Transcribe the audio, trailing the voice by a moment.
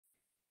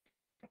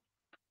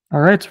All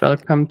right,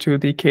 welcome to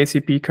the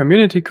KCP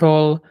community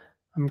call.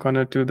 I'm going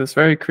to do this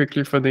very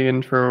quickly for the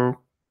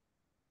intro.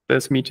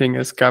 This meeting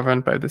is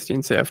governed by the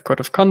CNCF Code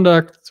of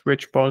Conduct,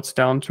 which boils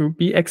down to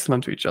be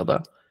excellent to each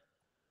other.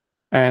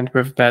 And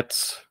with that,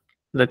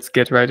 let's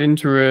get right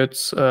into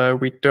it.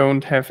 We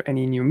don't have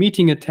any new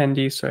meeting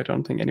attendees, so I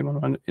don't think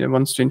anyone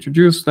wants to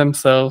introduce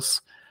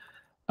themselves.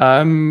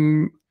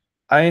 I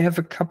have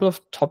a couple of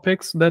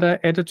topics that I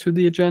added to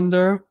the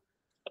agenda.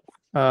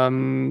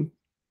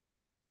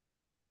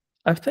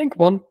 I think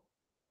one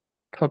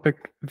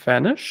topic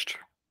vanished.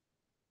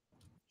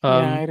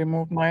 Yeah, I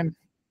removed mine.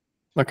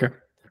 Okay.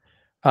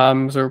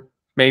 So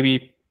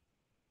maybe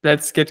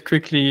let's get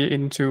quickly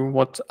into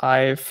what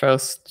I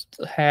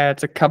first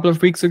had a couple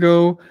of weeks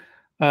ago.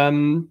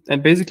 And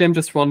basically, I'm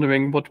just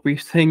wondering what we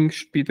think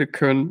should be the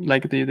current,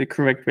 the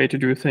correct way to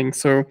do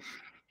things. So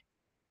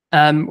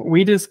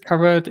we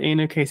discovered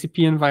in a KCP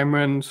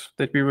environment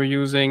that we were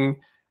using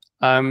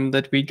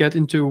that we get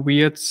into a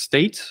weird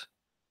state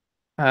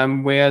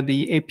where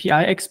the API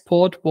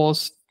export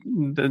was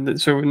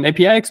so an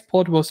API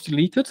export was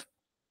deleted,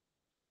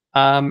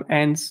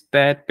 and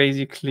that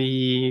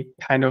basically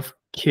kind of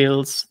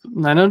kills,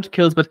 not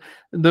kills, but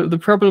the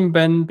problem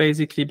then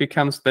basically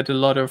becomes that a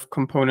lot of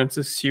components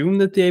assume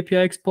that the API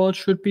export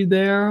should be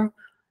there,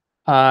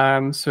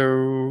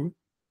 so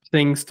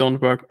things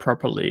don't work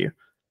properly.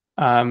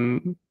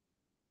 I'm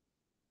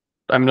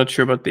not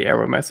sure about the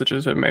error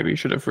messages, or maybe you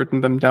should have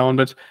written them down,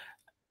 but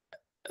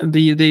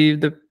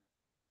the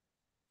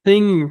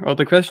thing or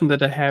the question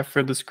that I have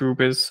for this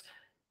group is,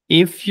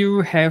 if you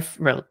have,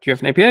 you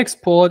have an API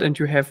export and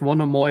you have one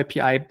or more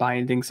API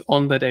bindings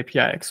on that API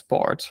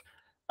export,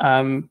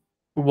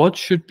 what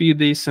should be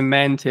the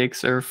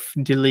semantics of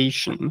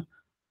deletion?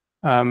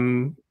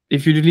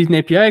 If you delete an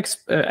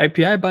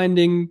API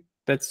binding,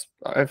 that's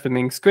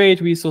everything's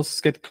great, resources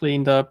get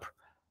cleaned up.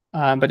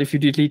 But if you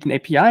delete an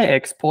API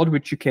export,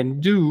 which you can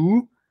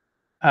do,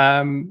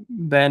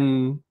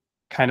 then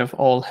kind of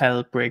all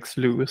hell breaks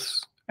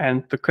loose.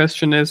 And the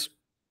question is,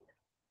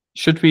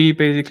 should we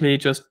basically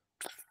just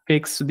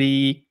fix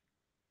the,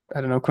 I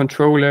don't know,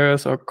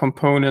 controllers or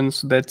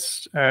components that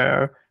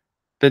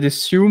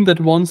assume that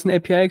once an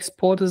API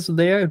export is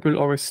there, it will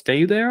always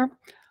stay there?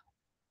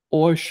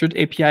 Or should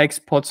API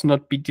exports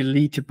not be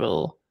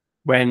deletable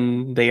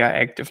when they are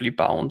actively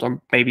bound,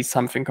 or maybe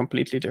something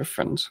completely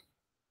different?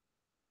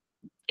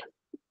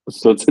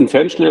 So it's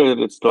intentional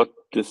that it's not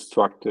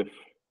destructive,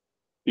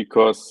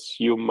 because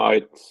you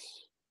might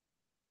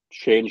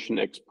change an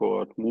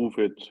export, move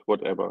it,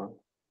 whatever.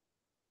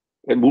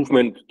 And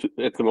movement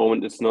at the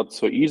moment is not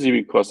so easy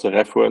because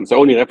the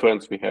only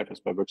reference we have is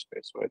by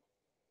Workspace, right?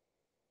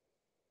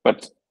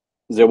 But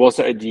there was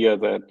the idea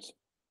that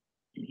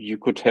you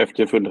could have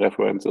different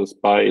references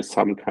by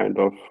some kind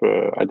of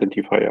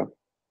identifier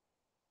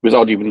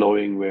without even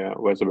knowing where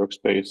the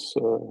workspace,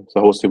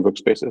 the hosting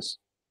workspace is.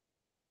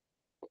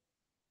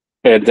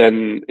 And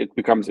then it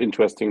becomes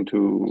interesting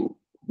to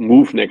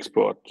move an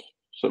export.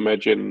 So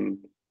imagine,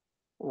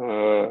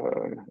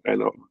 I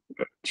know,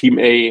 team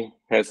A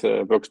has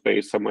a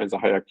workspace somewhere in the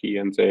hierarchy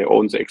and they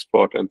own the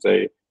export and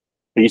they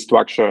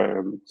restructure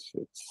and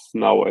it's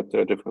now at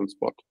a different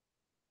spot.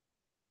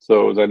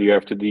 So then you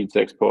have to delete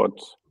the export,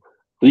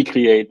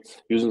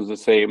 recreate using the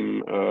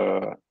same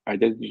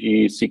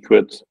identity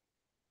secret,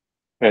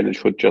 and it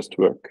should just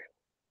work.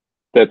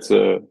 That's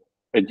the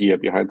idea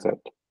behind that.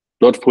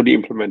 Not fully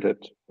implemented,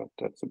 but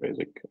that's the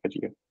basic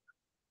idea.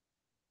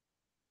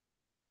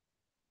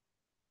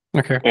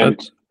 Okay.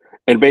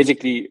 And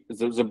basically,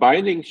 the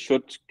binding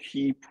should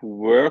keep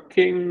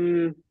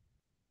working.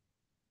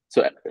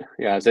 So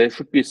yeah, they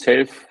should be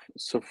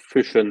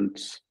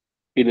self-sufficient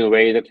in a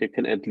way that you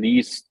can at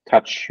least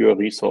touch your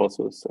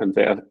resources and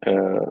they are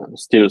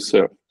still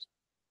served.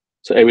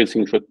 So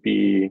everything should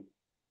be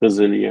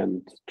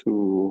resilient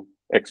to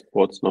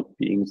exports not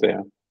being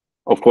there.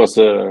 Of course,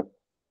 the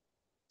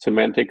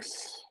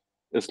semantics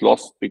is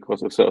lost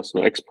because if there's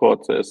no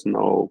export, there's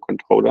no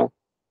controller.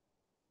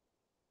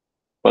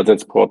 But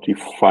that's probably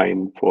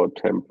fine for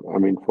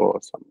for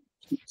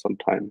some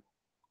time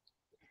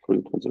for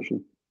the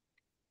transition.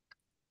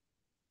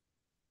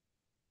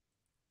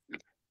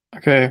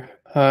 Okay.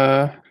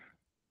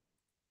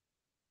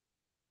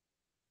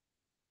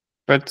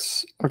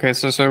 But okay,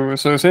 so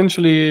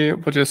essentially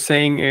what you're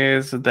saying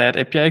is that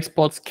API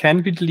exports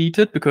can be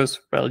deleted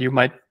because, well, you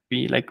might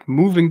be like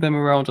moving them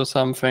around or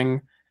something.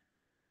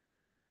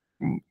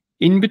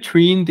 In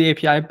between, the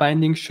API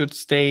binding should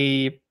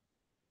stay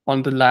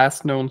on the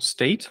last known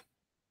state.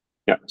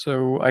 Yeah.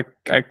 So I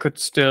could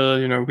still,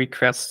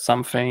 request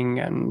something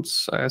and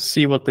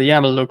see what the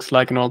YAML looks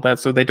like and all that.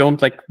 So they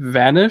don't like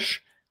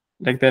vanish,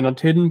 like they're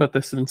not hidden, but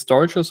they're still in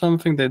storage or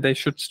something. They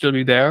should still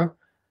be there.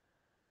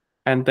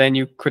 And then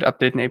you could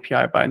update an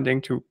API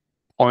binding to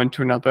point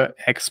to another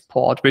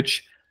export,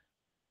 which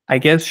I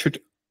guess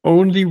should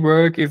only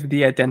work if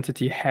the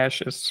identity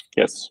hash is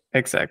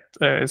exact.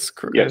 Is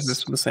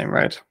the same,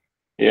 right?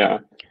 Yeah,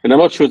 and I'm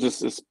not sure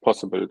this is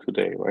possible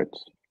today, right?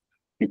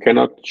 You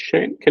cannot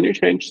change. Can you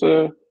change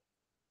the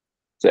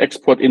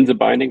export in the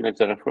binding, like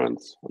the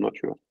reference? I'm not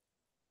sure.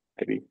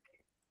 maybe.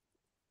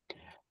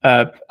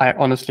 I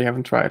honestly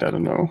haven't tried. I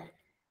don't know.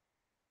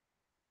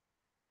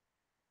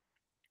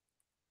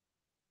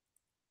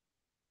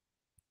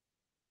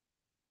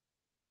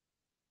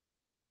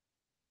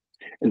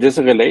 And there's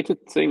a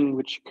related thing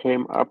which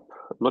came up.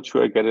 I'm not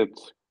sure I get it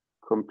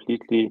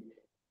completely.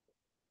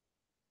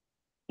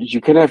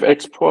 You can have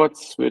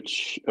exports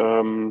which,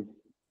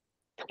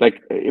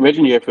 like,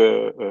 imagine you have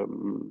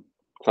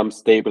some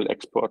stable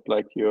export,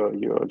 like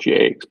your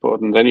GA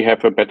export, and then you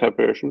have a beta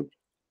version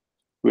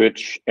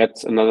which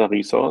adds another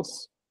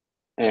resource,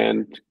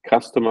 and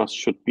tenants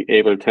should be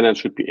able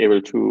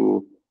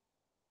to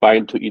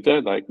bind to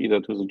either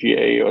to the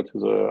GA or to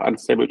the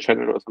unstable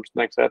channel or something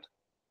like that.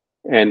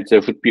 And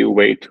there should be a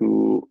way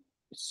to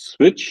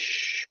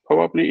switch,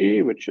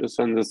 probably, which is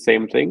then the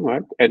same thing,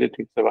 right?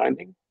 Editing the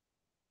binding.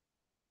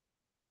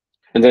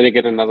 And then you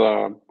get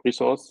another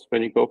resource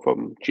when you go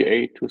from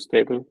GA to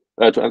stable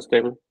to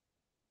unstable.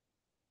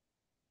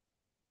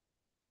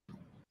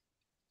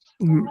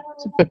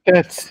 But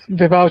that's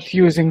without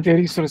using the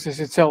resources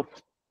itself.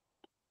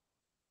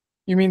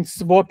 You mean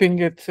swapping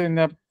it in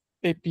a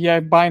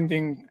API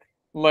binding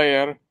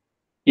layer?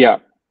 Yeah,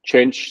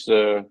 change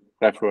the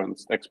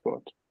reference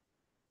export.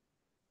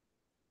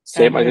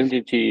 Same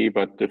identity,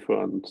 but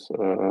different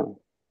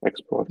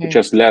export, which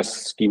has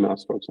less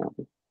schemas, for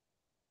example,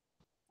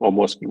 or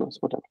more schemas,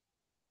 whatever.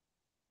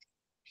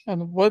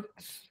 And what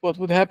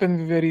would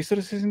happen with the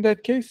resources in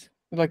that case?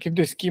 Like if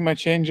the schema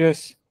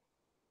changes?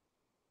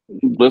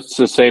 That's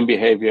the same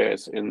behavior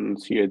as in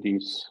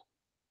CLDs.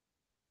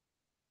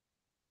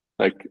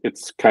 Like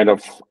it's kind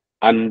of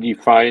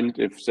undefined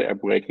if they are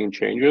breaking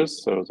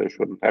changes, so they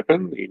shouldn't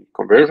happen in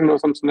conversion or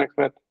something like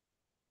that.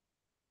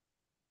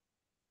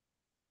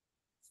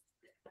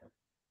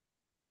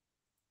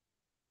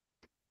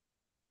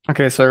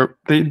 Okay, so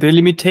the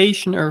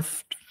limitation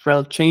of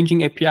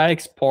changing API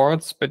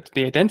exports, but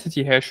the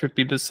identity hash should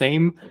be the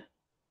same,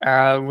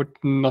 would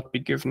not be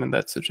given in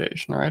that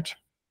situation, right?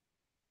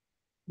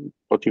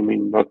 What do you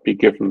mean not be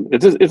given?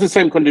 It's the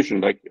same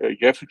condition. Like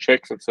you have to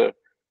check that the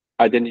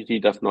identity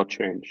does not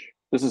change.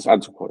 This is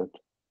unsupported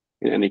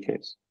in any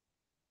case.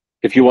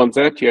 If you want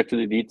that, you have to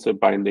delete the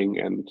binding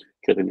and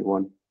get a new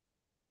one,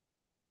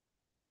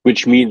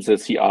 which means the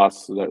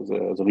CRs,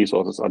 the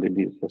resources are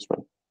deleted as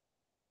well.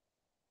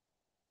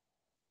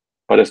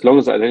 But as long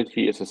as the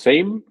identity is the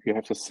same, you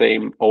have the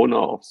same owner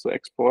of the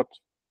export,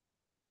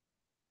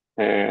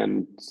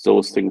 and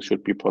those things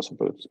should be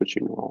possible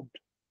switching around.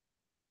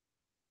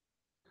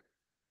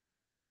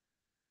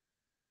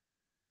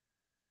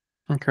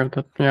 Okay,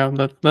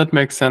 that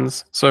makes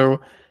sense.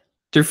 So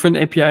different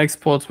API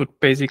exports would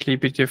basically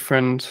be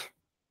different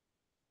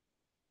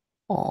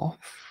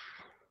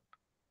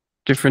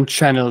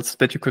channels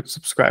that you could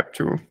subscribe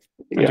to,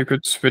 and you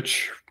could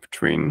switch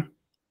between.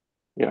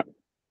 Yeah.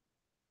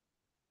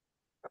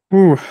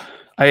 Ooh,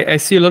 I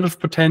see a lot of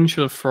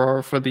potential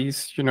for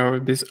these,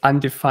 these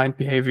undefined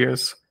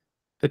behaviors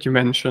that you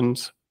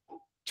mentioned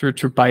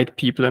to bite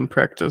people in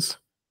practice.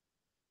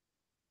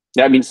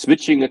 Yeah, I mean,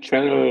 switching a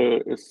channel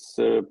is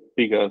a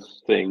bigger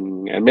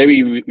thing, and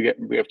maybe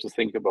we have to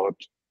think about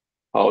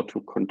how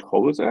to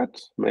control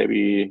that.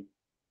 Maybe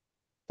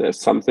there's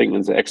something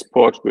in the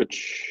export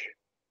which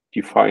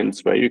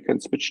defines where you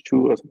can switch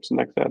to or something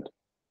like that.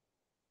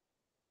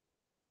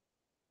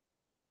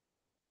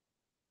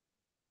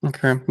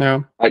 Okay,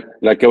 yeah.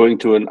 Like going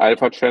to an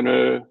alpha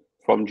channel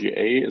from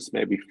GA is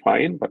maybe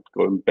fine, but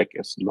going back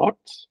is not.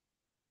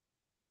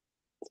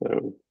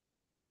 So.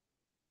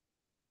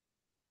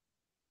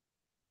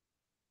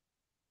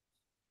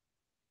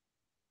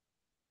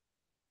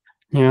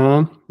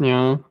 Yeah.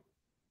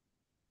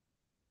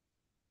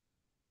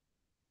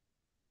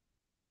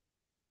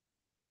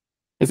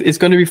 It's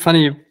going to be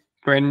funny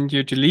when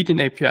you delete an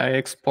API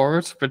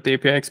export, but the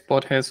API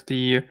export has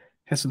the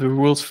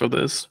rules for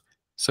this.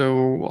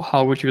 So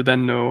how would you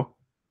then know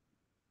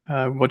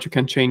what you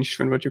can change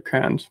and what you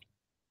can't?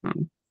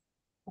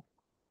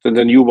 So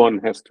the new one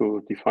has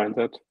to define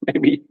that,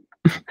 maybe.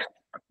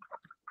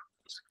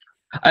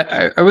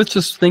 I was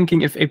just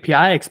thinking if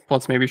API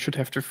exports maybe should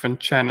have different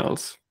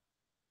channels.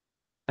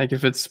 Like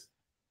if it's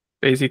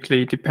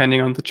basically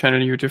depending on the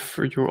channel you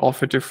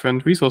offer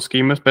different resource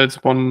schemas, but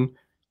it's one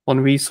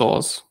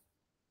resource,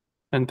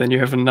 and then you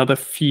have another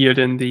field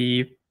in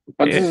the.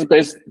 But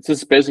this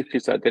is basically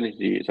the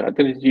identity. The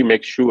identity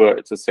makes sure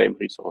it's the same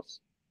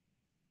resource.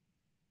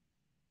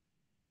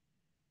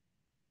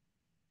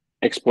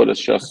 Export is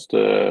just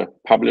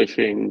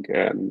publishing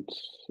and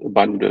a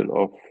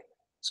bundle of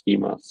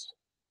schemas.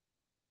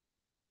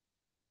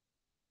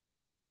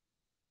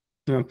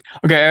 Yeah.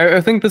 Okay,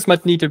 I think this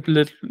might need a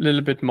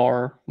little bit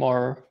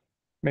more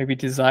maybe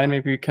design.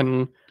 Maybe we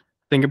can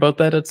think about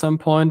that at some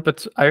point.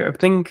 But I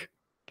think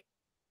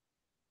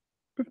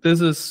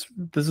this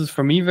is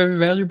for me very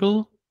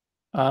valuable.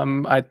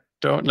 I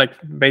don't like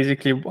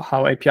basically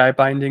how API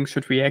binding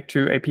should react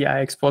to API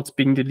exports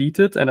being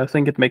deleted, and I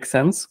think it makes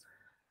sense.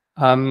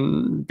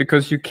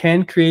 Because you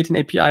can create an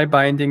API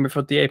binding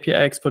without the API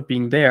export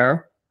being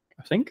there,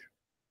 I think.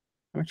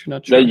 I'm actually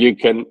not sure. Yeah, you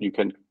can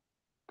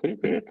create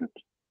it?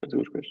 That's a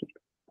good question.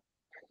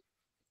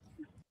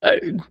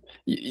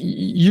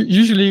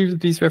 Usually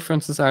these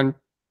references aren't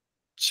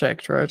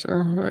checked, right?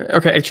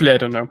 Okay, actually, I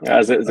don't know.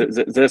 Yeah,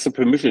 there's a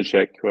permission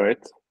check, right?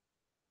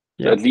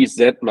 Yeah. At least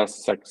that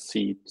must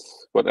succeed,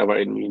 whatever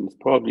it means.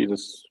 Probably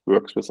this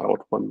works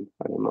without one.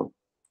 I don't know.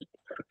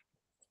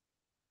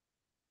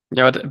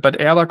 Yeah, but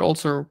Airbag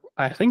also,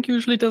 I think,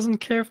 usually doesn't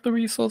care if the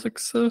resource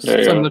exists. Yeah,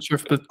 I'm yeah. not sure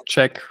if the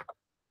check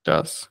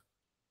does.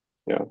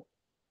 Yeah.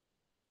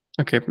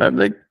 Okay, but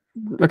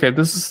okay,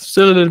 this is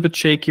still a little bit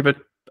shaky, but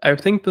I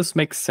think this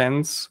makes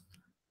sense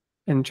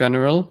in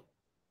general.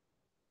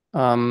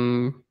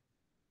 So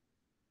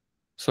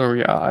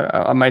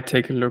yeah, I might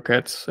take a look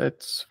at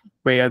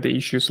where the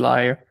issues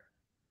lie,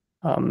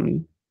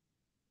 and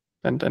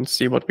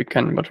see what we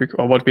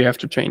have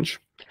to change.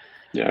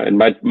 Yeah, it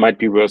might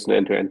be worse an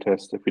end-to-end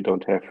test if we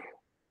don't have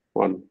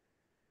one.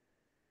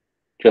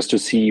 Just to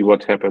see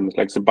what happens.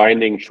 Like the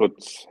binding should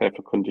have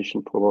a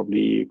condition,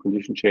 probably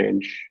condition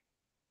change,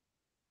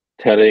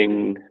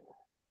 telling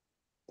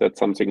that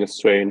something is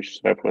strange,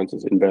 reference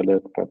is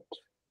invalid, but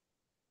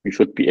we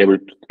should be able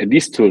to, at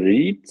least to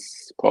read,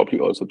 probably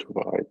also to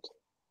write.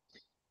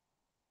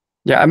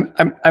 Yeah,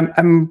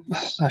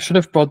 I should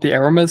have brought the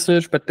error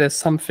message, but there's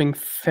something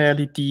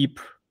fairly deep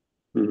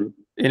in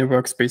a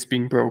workspace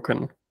being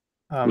broken.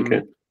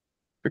 Okay.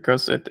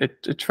 Because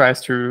it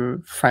tries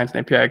to find an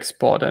API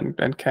export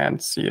and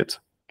can't see it.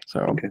 So,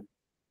 okay.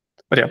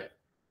 But yeah.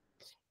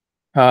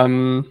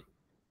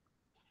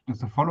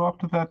 As a follow-up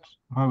to that,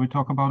 while we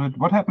talk about it,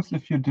 what happens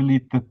if you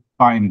delete the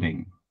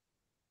binding?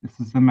 Is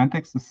the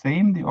semantics the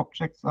same? The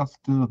objects are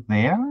still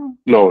there?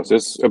 No,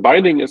 this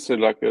binding is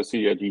like a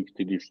CID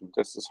deletion.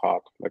 This is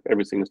hard. Like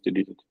everything is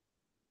deleted.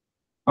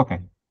 Okay.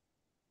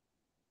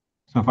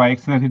 So if I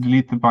accidentally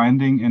delete the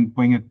binding and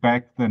bring it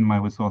back, then my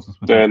resources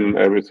would then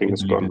everything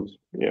is deleted. gone.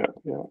 Yeah,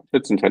 yeah.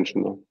 It's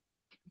intentional.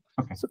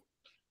 Okay. So,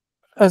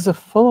 as a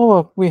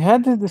follow-up, we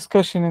had a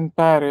discussion in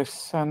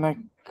Paris, and I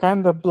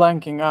kind of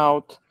blanking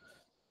out.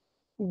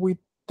 We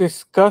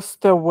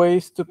discussed the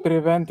ways to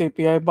prevent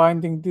API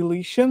binding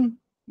deletion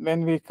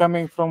when we're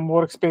coming from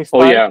workspace. Oh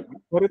type yeah.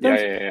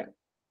 inheritance. Yeah.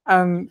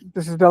 And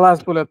this is the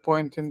last bullet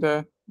point in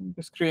the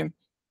screen.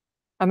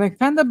 And I'm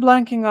kind of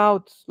blanking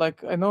out.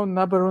 Like I know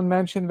Nabarun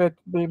mentioned that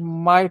they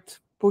might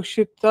push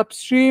it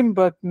upstream,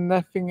 but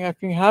nothing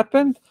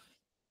happened.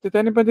 Did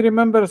anybody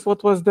remember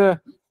what was the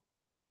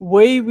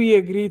way we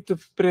agreed to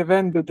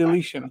prevent the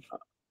deletion?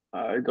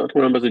 I don't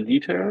remember the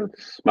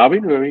details.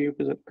 Marvin, have you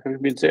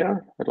been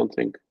there? I don't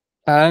think.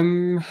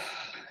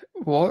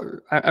 What?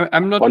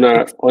 I'm not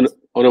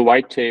on a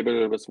white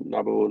table with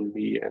Nabarun,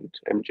 me, and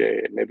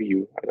MJ, and maybe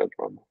you. I don't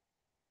remember.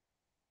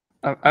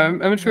 I'm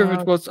not sure if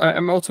it was.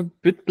 I'm also a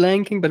bit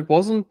blanking, but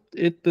wasn't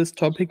it this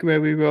topic where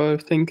we were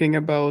thinking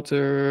about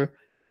a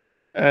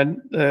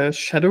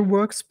shadow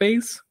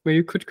workspace where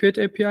you could create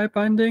API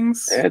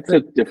bindings? It's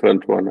a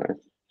different one, I think.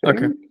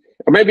 Okay.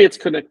 Or maybe it's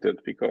connected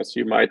because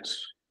you might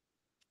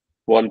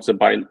want the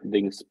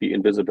bindings to be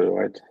invisible,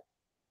 right?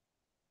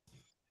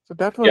 So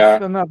that was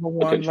another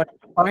one. Like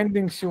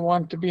bindings you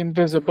want to be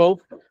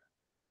invisible.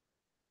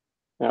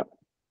 Yeah.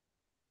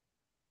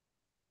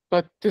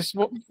 But this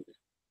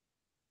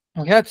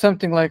we had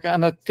something like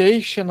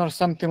annotation or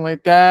something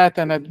like that,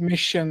 an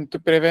admission to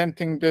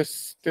preventing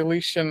this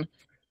deletion.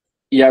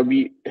 Yeah,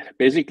 we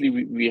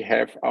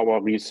have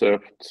our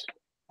reserved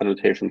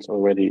annotations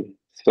already.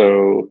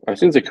 So I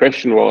think the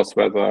question was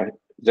whether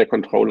the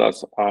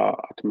controllers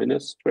are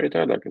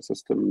administrator, like a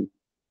system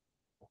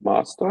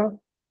master,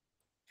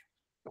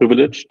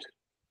 privileged.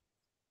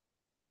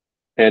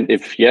 And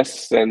if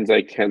yes, then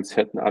they can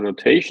set an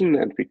annotation,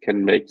 and we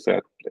can make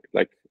that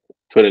like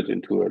turn it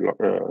into a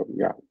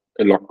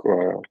lock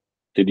or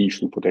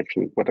deletion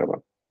protection, whatever.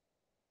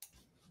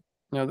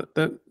 Yeah,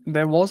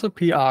 there was a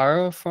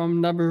PR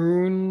from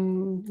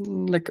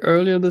Nabarun like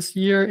earlier this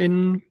year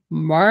in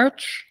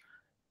March,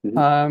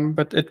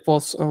 but it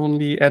was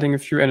only adding a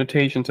few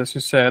annotations, as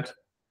you said.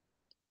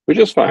 Which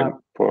is fine,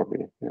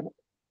 probably. Yeah.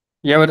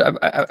 Yeah,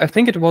 but I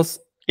think it was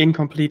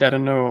incomplete. I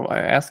don't know. I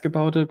asked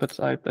about it, but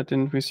I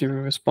didn't receive a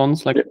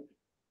response. Like,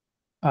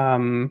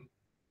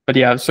 but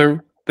yeah, so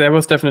there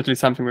was definitely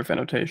something with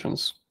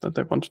annotations that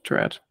they wanted to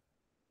add.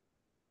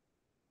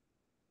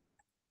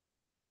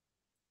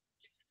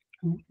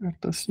 Add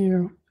this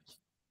here.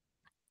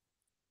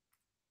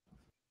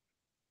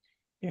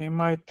 You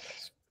might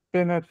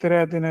spin a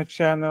thread in a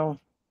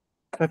channel.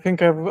 I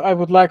think I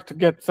would like to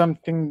get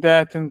something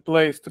that in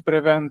place to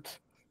prevent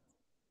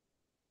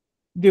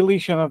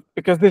deletion of,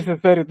 because this is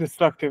very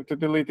destructive to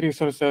delete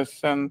resources,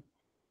 and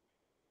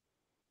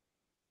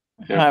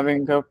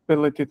having the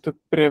ability to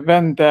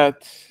prevent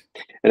that.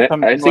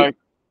 And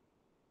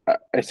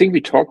I think we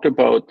talked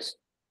about,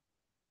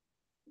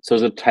 so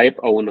the type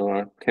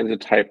owner, can the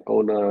type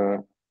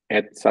owner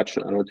add such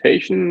an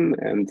annotation?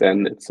 And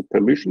then it's a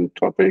permission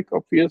topic,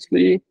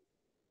 obviously.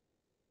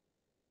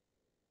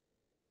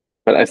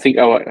 But I think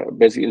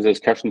basically in the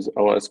discussions,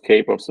 our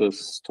escape of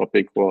this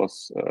topic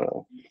was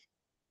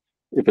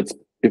if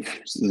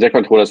the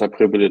controllers are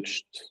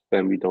privileged,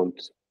 then we don't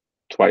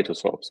try to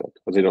solve that,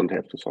 or they don't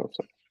have to solve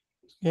that.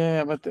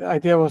 Yeah, but the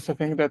idea was I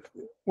think that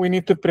we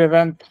need to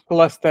prevent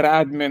cluster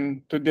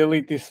admin to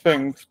delete these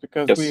things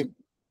because Yes. we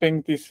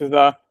think this is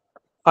a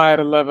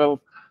higher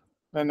level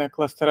than a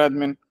cluster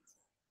admin.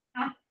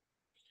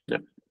 Yeah.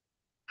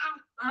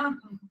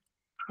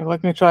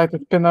 Let me try to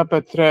pin up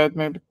a thread,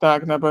 maybe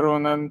tag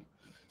Nabarun, and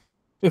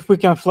if we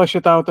can flush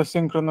it out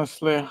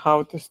asynchronously, how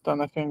it is done,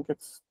 I think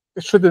it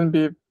shouldn't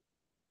be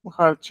a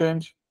hard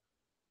change.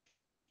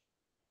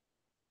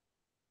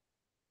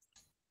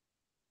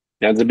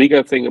 Yeah, the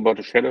bigger thing about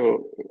the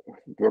shadow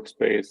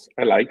workspace,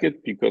 I like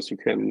it because you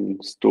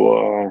can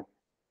store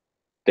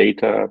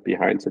data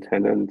behind the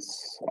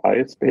tenant's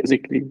eyes,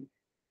 basically.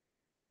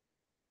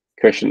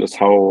 Question is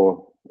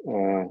how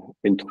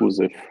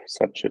intrusive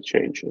such a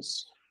change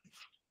is.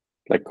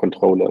 Like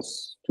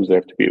controllers, do they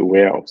have to be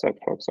aware of that,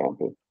 for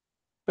example?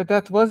 But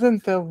that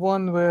wasn't the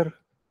one where,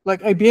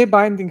 like, IBA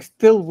binding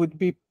still would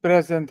be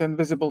present and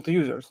visible to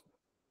users.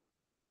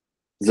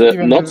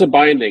 Even Not the- the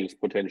bindings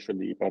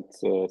potentially, but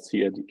the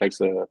CRD, like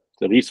the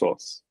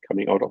resource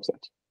coming out of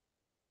that.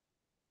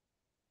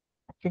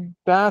 I think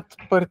that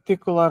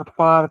particular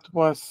part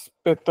was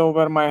bit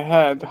over my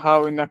head,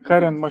 how in a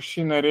current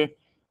machinery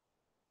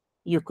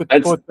you could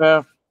put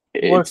a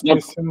It's not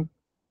workspace in.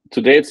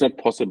 today. It's not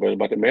possible.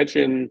 But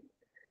imagine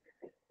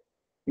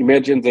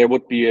there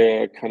would be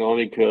a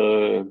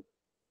canonical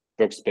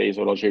workspace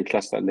or logical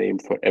cluster name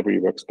for every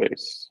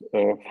workspace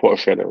for a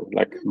shadow,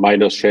 like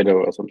minus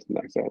shadow or something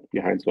like that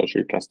behind the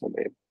logical cluster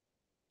name.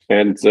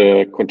 And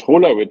the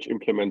controller which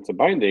implements the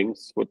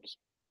bindings would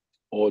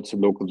also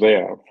look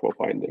there for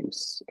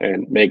bindings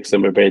and make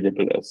them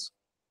available as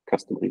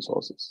custom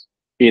resources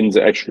in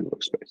the actual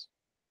workspace.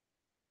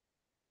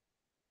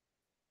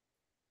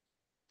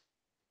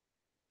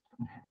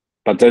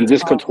 But then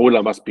this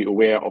controller must be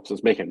aware of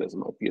this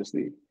mechanism,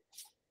 obviously.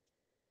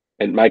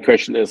 And my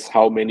question is,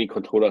 how many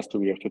controllers do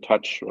we have to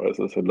touch? Or is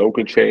this a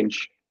local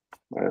change?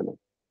 I don't know.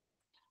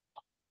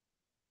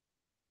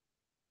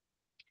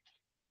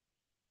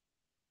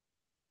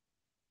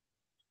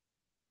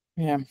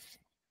 Yeah.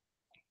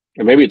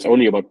 And maybe it's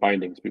only about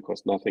bindings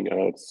because nothing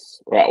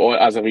else, or all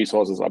other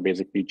resources are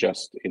basically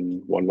just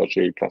in one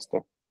logical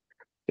cluster.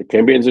 It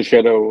can be in the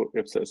shadow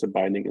if there's a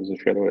binding in the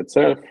shadow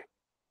itself,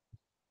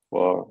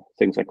 or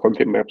things like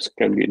config maps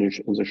can be in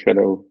the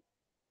shadow.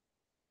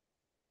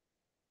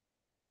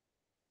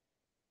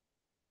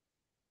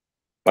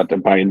 But the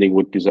binding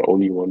would be the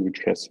only one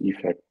which has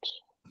effect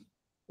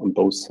on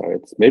both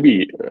sides.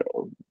 Maybe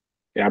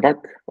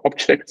airbag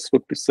objects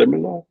would be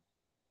similar.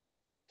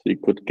 So you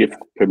could give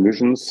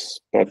permissions,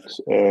 but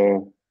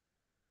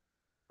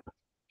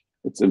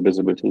it's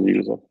invisible to the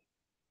user.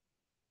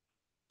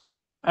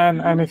 And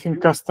anything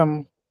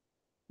custom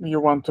you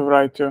want to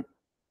write to.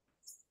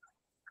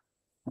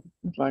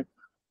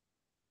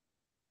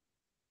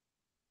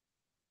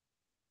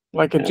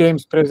 Like a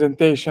James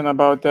presentation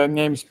about the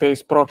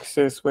namespace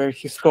proxies where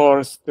he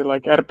stores the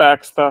like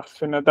airbag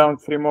stuff in a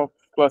downstream of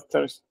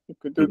clusters. You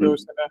could do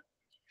those in a.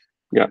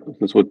 Yeah,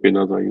 this would be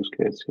another use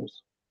case,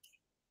 yes.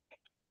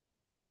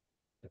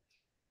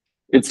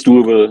 It's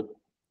doable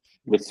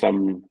with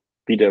some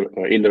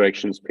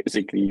interactions,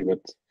 basically, but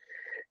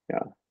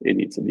yeah, it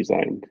needs a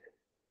design.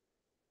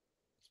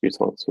 We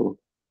thought so.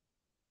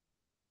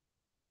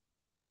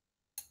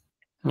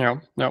 Yeah,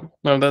 no,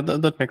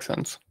 that makes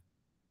sense.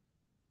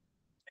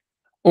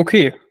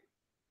 Okay.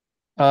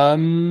 I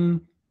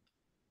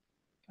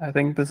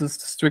think this is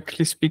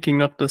strictly speaking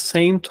not the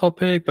same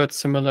topic, but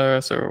similar.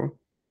 So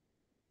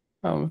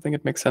I think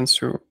it makes sense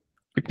to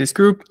keep this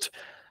grouped.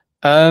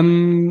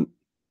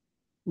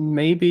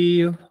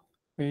 Maybe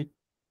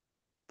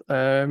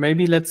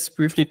let's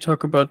briefly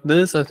talk about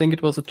this. I think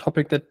it was a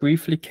topic that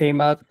briefly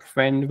came up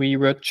when we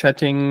were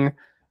chatting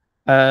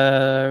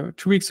 2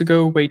 weeks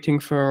ago, waiting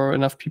for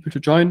enough people to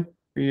join.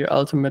 We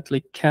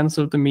ultimately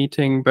canceled the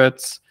meeting,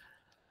 but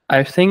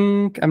I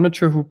think, I'm not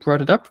sure who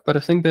brought it up, but I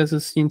think there's a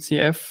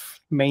CNCF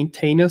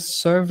maintainer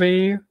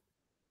survey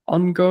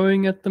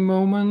ongoing at the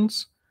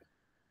moment.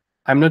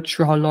 I'm not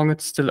sure how long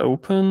it's still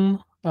open.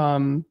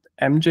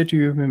 MJ, do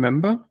you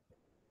remember?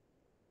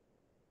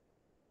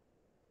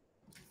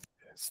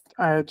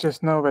 I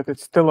just know that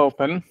it's still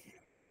open.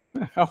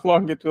 How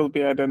long it will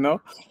be, I don't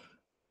know.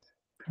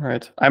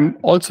 Right. I'm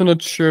also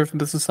not sure if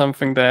this is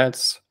something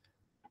that's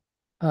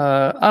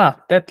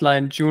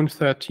deadline June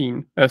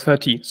 30,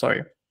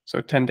 sorry. So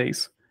 10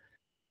 days.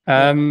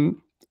 I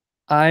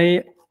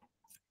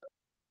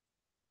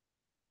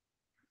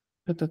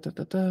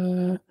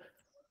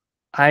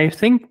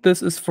think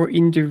this is for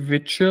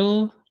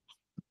individual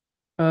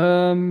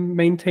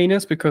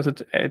maintainers because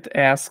it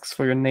asks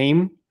for your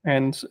name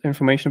and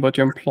information about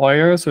your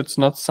employer. So it's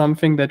not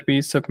something that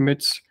we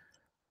submit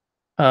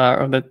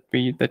or that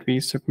we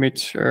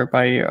submit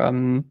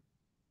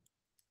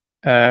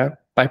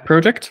by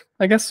project,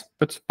 I guess,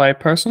 but by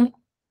person.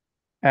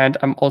 And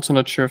I'm also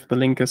not sure if the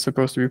link is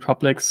supposed to be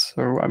public,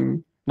 so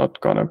I'm not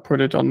gonna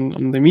put it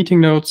on the meeting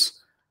notes.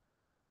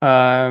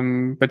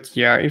 But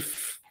yeah,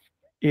 if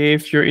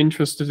you're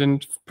interested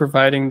in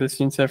providing the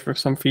CNCF with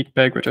some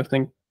feedback, which I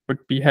think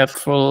would be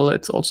helpful,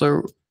 it's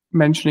also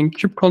mentioning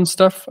KubeCon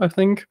stuff, I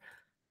think.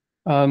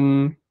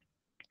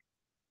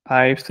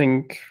 I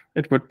think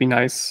it would be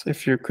nice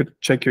if you could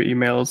check your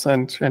emails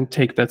and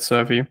take that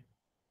survey.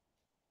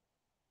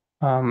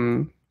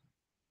 I'm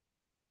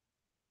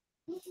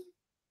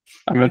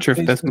not sure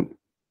if that's...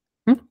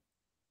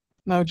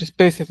 No, just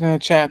paste it in the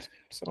chat.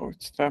 So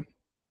it's the...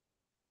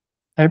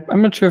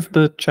 I'm not sure if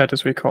the chat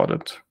is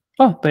recorded.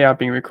 Oh, they are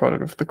being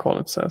recorded with the call,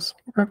 it says.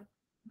 Okay.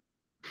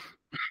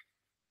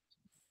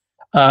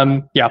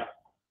 Yeah.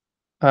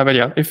 But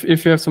yeah, if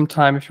you have some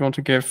time, if you want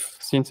to give,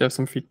 since you have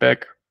some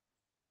feedback, I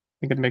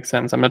think it makes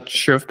sense. I'm not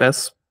sure if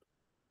there's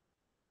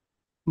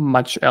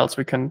much else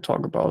we can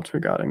talk about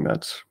regarding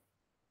that.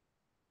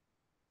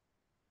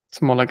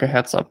 It's more like a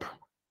heads up.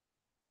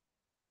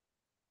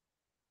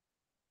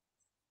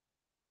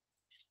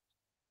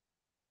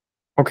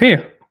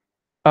 Okay.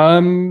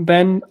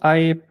 Then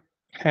I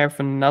have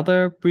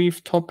another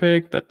brief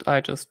topic that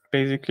I just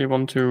basically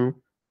want to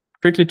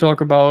quickly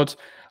talk about.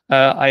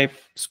 I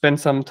spent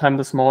some time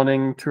this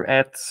morning to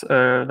add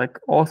like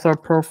author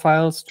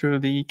profiles to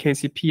the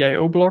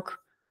KCP.io blog.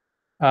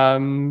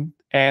 And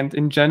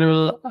in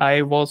general,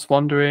 I was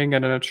wondering,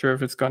 and I'm not sure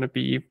if it's going to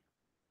be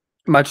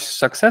much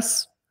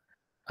success,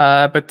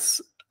 but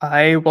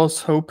I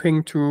was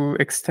hoping to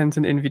extend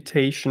an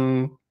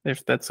invitation,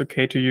 if that's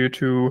okay to you,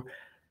 to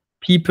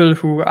people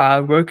who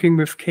are working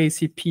with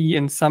KCP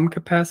in some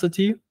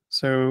capacity,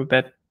 so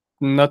that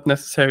not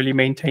necessarily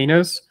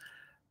maintainers,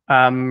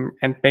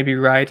 and maybe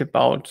write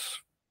about,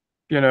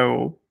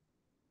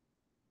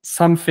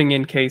 something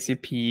in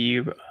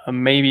KCP,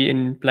 maybe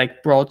in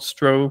like broad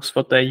strokes,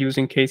 what they're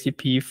using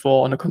KCP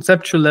for on a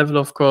conceptual level,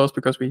 of course,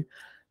 because we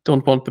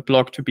don't want the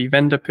blog to be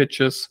vendor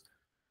pitches.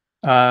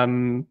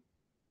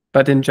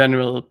 But in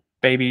general,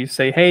 maybe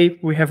say, hey,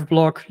 we have a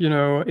blog,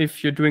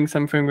 if you're doing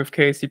something with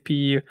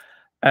KCP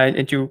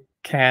and you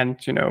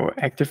can't,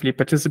 actively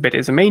participate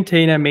as a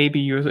maintainer, maybe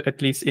you're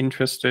at least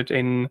interested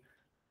in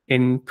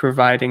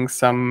providing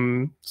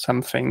some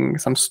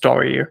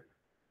story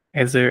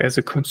as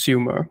a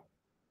consumer.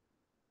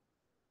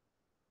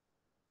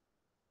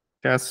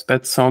 Yes,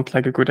 that sounds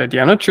like a good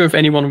idea. I'm not sure if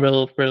anyone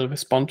will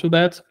respond to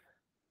that.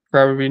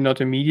 Probably not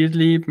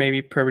immediately,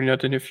 probably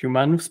not in a few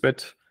months,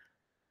 but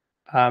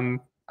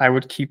I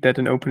would keep that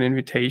an open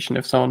invitation.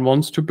 If someone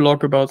wants to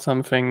blog about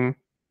something,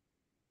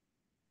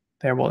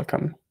 they're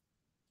welcome.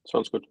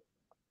 Sounds good.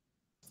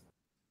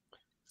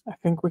 I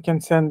think we can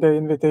send the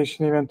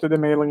invitation even to the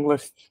mailing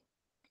list.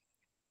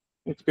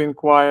 It's been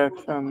quiet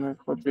and it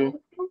would be...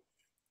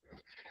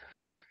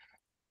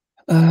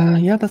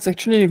 Yeah, that's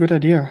actually a good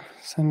idea.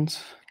 Send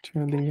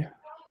to the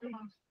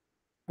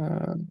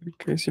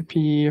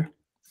KCP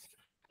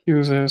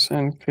users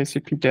and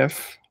KCP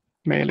dev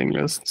mailing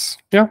lists.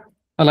 Yeah,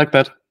 I like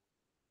that.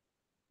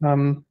 I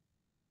think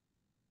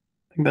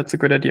that's a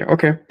good idea.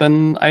 Okay,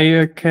 then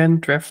I can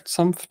draft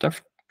something.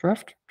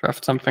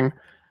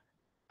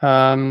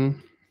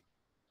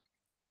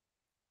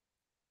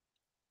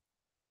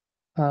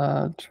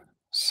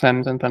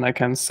 Send, and then I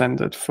can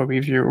send it for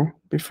review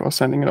before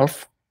sending it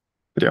off.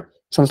 But yeah,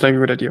 sounds like a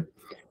good idea.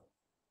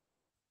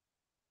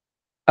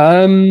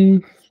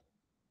 Then,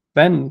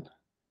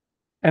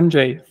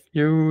 MJ,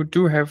 you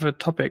do have a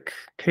topic,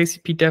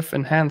 KCP dev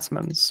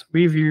enhancements.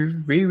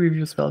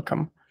 Reviews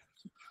welcome.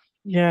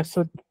 Yeah,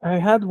 so I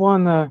had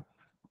one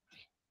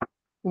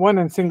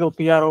and single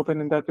PR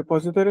open in that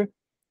repository.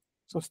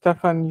 So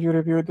Stefan, you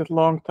reviewed it a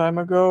long time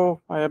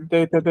ago. I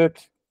updated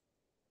it.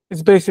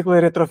 It's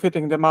basically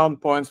retrofitting the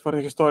mount points for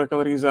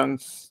historical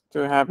reasons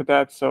to have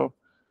that. So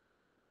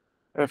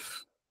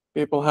if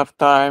people have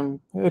time,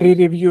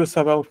 re-reviews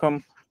are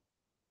welcome.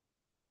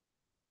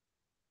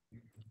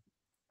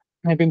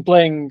 I've been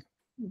playing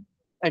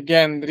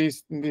again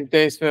these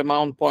days with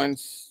mount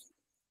points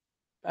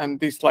and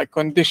this like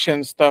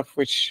condition stuff,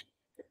 which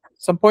at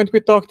some point we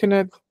talked in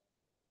a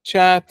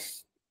chat.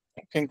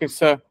 I think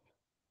it's a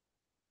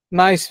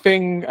nice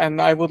thing,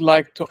 and I would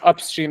like to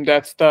upstream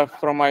that stuff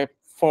from my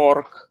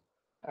fork,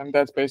 and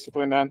that's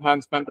basically an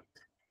enhancement.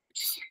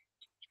 So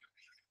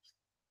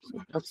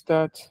that's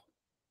that.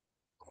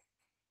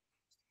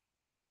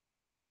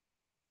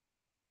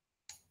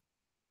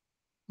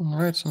 All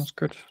right, sounds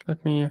good.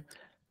 Let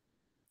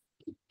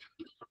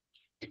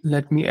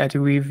me add a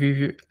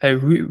review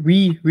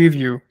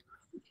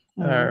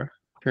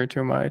here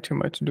to my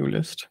to-do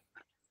list.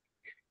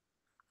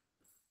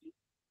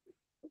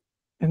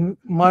 And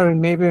Marin,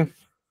 maybe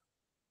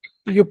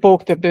you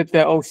poked a bit the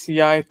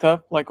OCI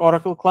stuff, like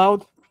Oracle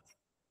Cloud.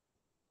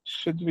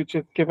 Should we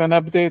just give an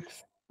update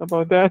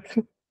about that?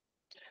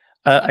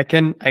 I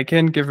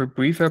can give a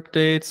brief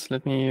update.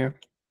 Let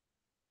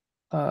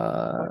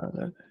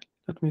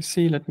me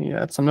see. Let me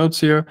add some notes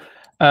here.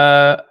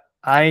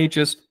 I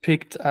just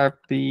picked up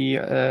the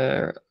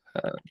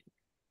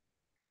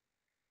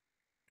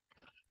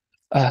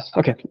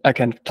okay, I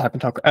can type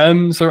and talk.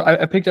 So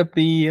I picked up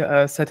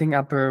the setting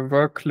up a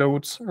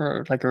workload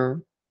or like a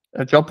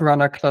job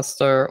runner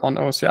cluster on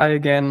OCI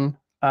again,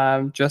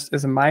 just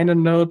as a minor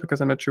note,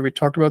 because I'm not sure we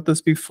talked about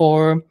this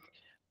before.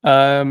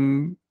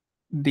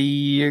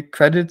 the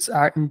credits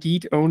are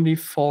indeed only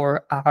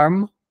for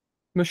ARM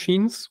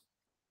machines.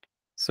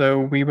 So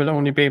we will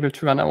only be able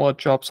to run our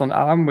jobs on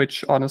ARM,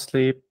 which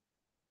honestly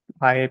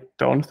I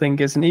don't think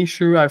is an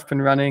issue. I've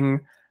been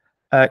running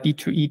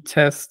E2E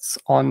tests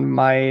on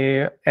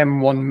my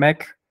M1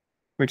 Mac,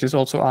 which is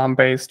also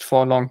ARM-based,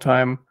 for a long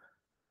time.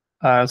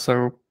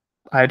 So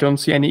I don't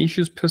see any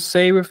issues per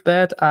se with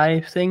that.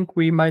 I think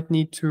we might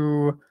need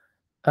to,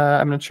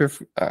 I'm not sure if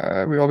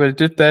we already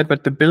did that,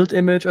 but the build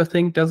image, I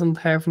think, doesn't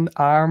have an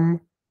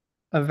ARM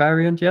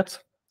variant yet.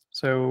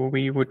 So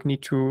we would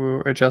need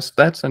to adjust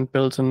that and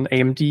build an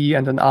AMD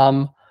and an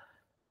ARM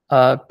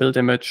build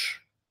image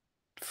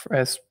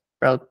as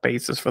well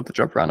basis for the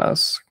job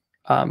runners.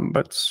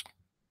 But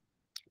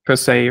per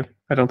se,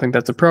 I don't think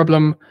that's a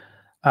problem.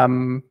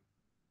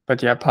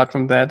 But yeah, apart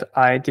from that,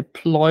 I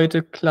deployed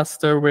a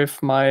cluster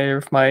with my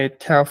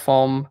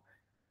Terraform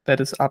that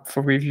is up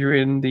for review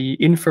in the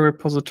info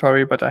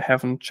repository, but I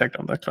haven't checked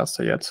on that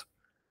cluster yet.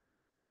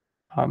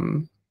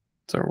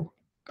 So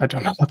I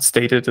don't know what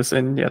state it is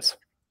in yet.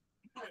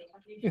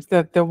 Is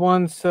that the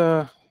ones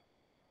the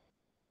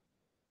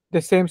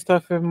same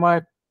stuff with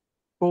my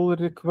pull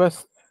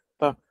request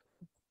stuff?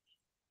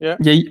 Yeah.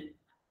 Yeah,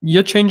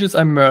 your changes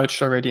I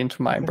merged already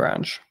into my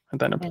branch and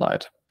then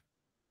applied.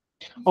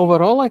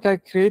 Overall, like I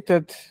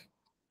created,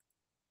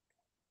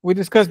 we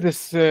discussed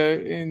this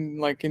in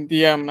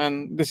DM,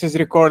 and this is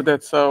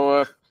recorded.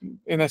 So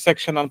in a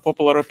section on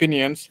popular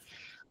opinions,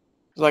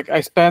 like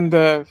I spent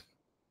a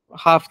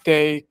half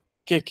day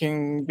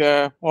kicking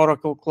the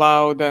Oracle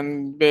Cloud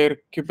and their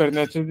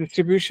Kubernetes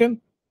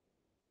distribution.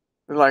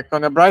 Like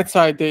on the bright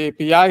side, the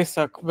APIs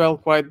are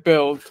quite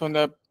built. On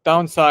the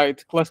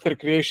downside, cluster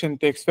creation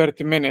takes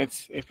 30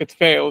 minutes. If it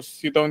fails,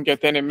 you don't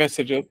get any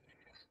messages.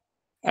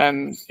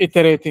 And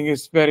iterating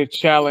is very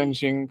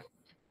challenging.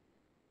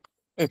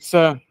 It's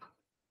a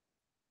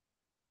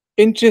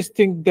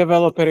interesting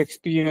developer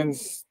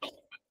experience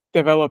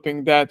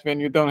developing that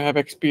when you don't have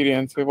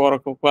experience with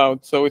Oracle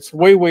Cloud. So it's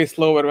way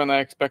slower than I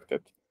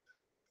expected.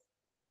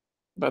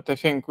 But I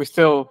think we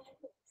still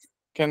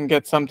can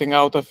get something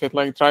out of it,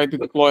 like try to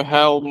deploy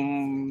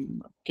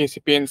Helm,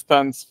 KCP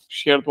instance,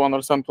 shared one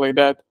or something like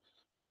that.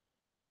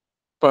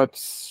 But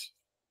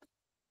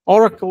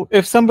Oracle,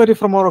 if somebody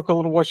from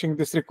Oracle watching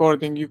this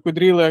recording, you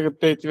could really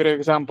update your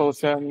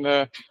examples and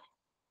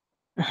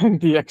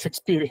DX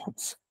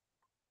experience.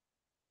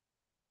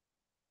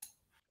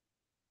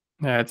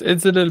 Yeah,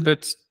 it's a little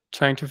bit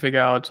trying to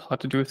figure out how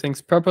to do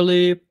things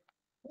properly.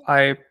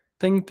 I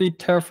think the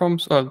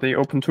Terraforms, or the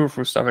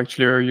OpenTofu stuff,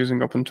 actually are using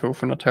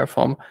OpenTofu, not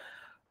Terraform,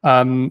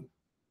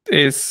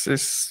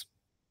 is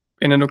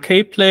in an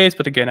okay place,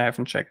 but again, I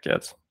haven't checked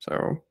yet.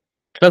 So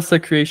cluster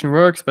creation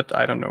works, but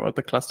I don't know what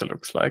the cluster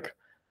looks like.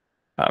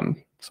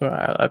 So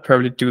I'll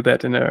probably do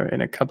that in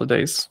a couple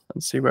days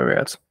and see where we're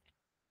at.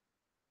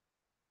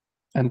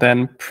 And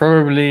then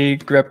probably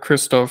grab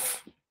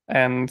Christoph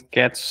and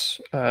get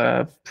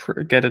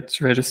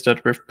it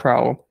registered with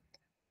Prow,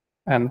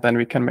 and then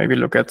we can maybe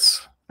look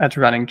at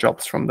running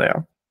jobs from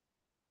there.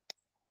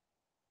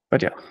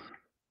 But yeah.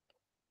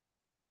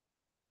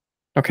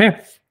 Okay.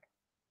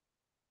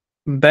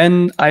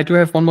 Then I do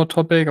have one more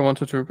topic. I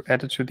wanted to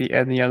add it to the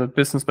any other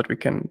business, but we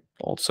can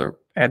also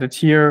add it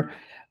here.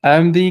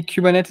 The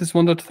Kubernetes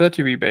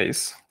 1.30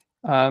 rebase.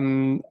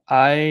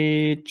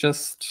 I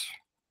just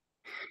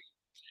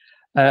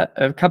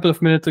a couple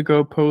of minutes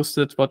ago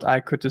posted what I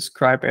could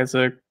describe as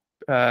a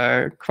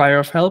cry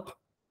of help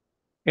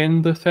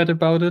in the thread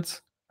about it.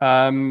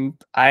 I'm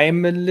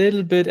a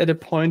little bit at a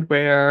point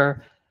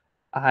where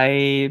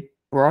I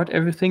brought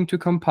everything to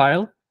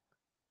compile,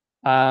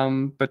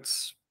 but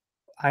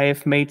I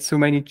have made so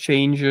many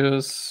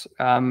changes,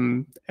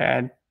 and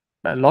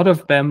a lot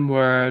of them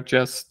were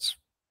just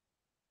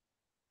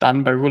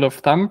done by rule of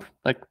thumb.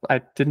 Like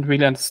I didn't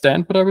really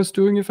understand what I was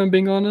doing, if I'm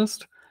being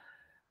honest.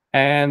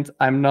 And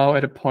I'm now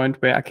at a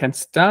point where I can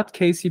start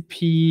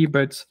KCP,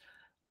 but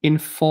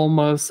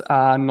informers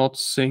are not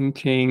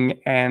syncing,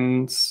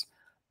 and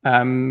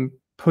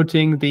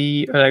putting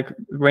the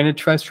when it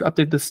tries to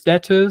update the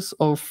status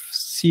of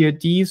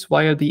CRDs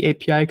via the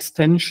API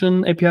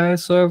extension API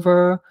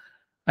server,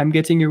 I'm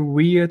getting a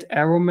weird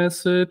error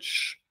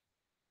message,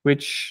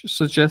 which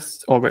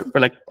suggests, or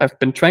like I've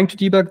been trying to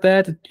debug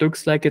that. It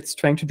looks like it's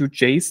trying to do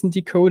JSON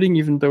decoding,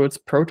 even though it's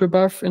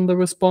protobuf in the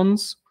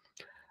response.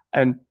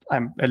 And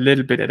I'm a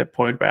little bit at a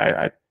point where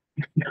I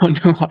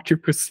don't know how to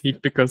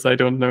proceed, because I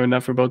don't know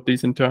enough about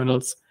these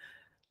internals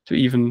to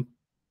even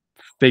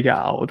figure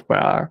out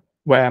where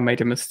I made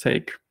a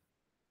mistake.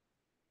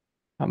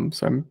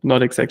 So I'm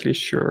not exactly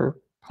sure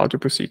how to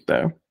proceed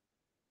there.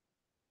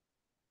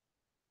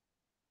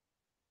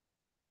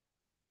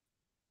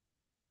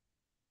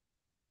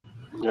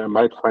 Yeah, I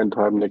might find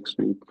time next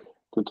week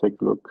to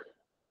take a look.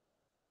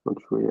 Not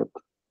sure yet.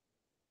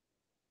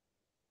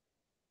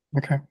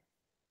 Okay.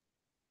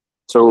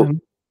 So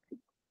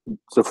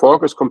the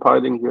fork is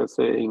compiling, you're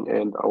saying,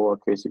 and our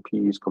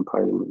KCP is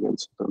compiling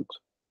against it,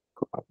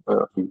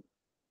 and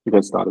you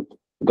get started.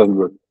 It doesn't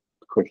work.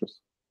 Crashes.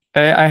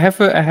 I have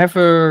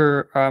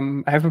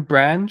a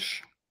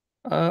branch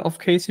of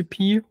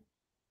KCP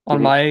on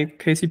Mhm. my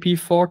KCP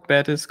fork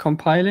that is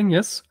compiling.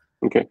 Yes.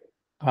 Okay.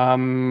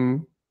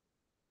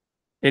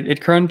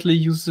 It currently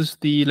uses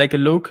the like a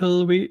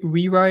local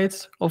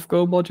rewrite of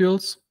Go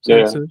modules, so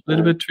Yeah, it's a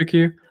little yeah. bit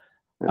tricky.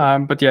 Yeah.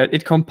 But yeah,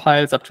 it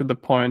compiles up to the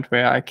point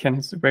where I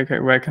can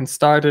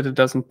start it. It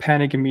doesn't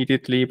panic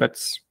immediately, but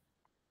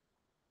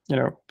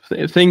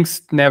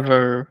things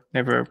never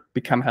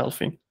become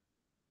healthy.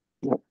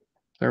 Yeah.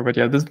 So, but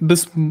yeah,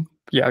 this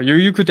yeah,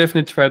 you could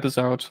definitely try this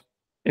out.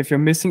 If you're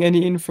missing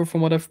any info from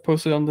what I've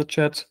posted on the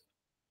chat,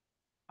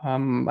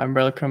 I'm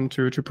welcome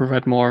to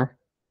provide more.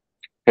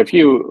 Have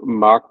you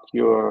marked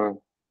your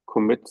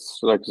commits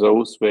like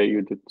those where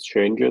you did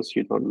changes?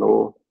 You don't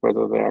know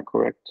whether they are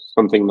correct.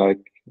 Something like,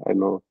 I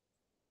know,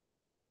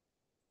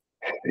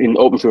 in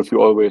OpenShift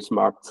you always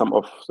mark some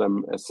of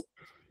them as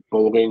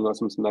boring or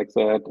something like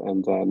that,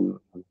 and then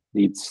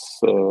needs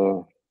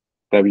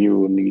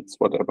W needs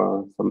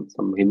whatever,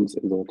 some hints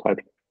in the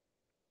title.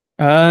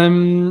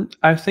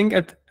 I think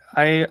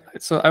I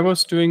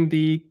was doing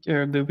the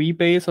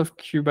rebase of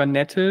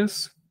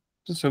Kubernetes,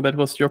 so that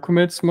was your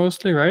commits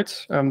mostly,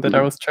 right? That I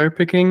Mhm. was cherry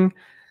picking.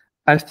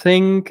 I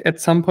think at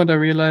some point I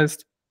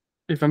realized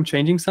if I'm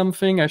changing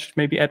something, I should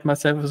maybe add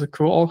myself as a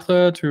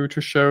co-author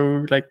to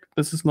show like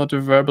this is not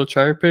a verbal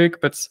cherry pick,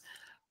 but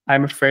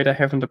I'm afraid I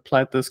haven't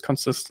applied this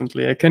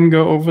consistently. I can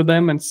go over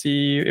them and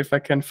see if I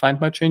can find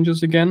my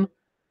changes again.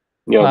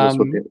 Yeah, this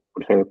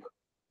would help.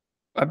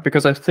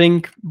 Because I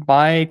think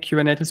my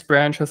Kubernetes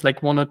branch has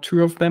like 1 or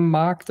 2 of them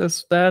marked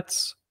as that,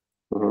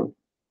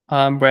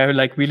 where I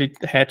like really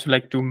had to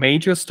like do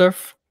major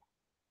stuff.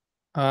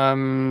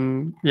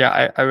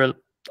 Yeah, I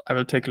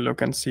will take a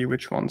look and see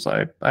which ones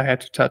I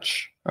had to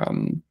touch.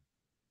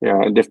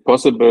 Yeah, and if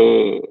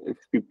possible, if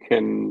you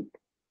can,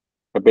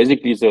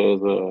 basically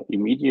the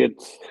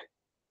immediate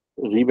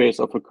rebase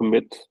of a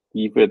commit,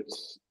 leave it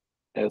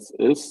as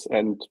is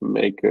and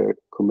make a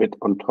commit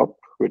on top,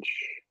 which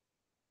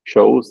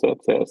shows that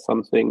there's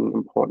something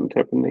important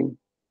happening.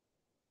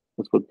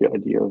 This would be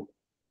ideal.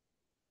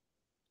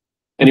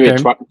 Anyway,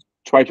 Okay.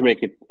 try to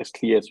make it as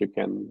clear as you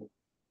can.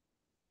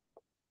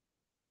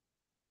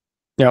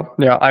 Yeah.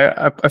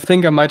 I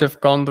think I might have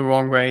gone the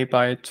wrong way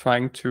by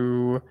trying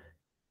to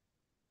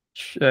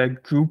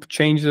group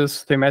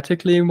changes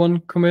thematically in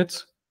one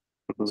commit.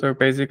 So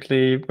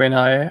basically, when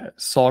I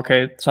saw,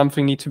 okay,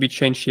 something needs to be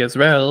changed here as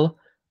well,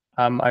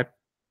 I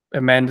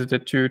amended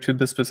it to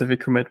this specific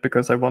commit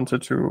because I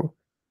wanted to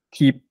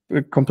keep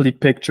a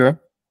complete picture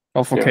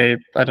of, okay,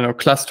 I don't know,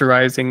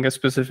 clusterizing a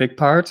specific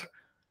part.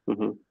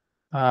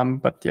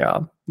 But yeah,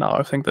 now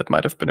I think that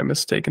might have been a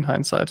mistake in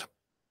hindsight.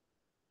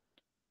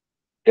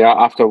 Yeah,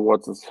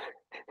 afterwards,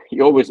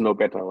 you always know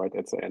better, right,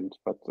 at the end,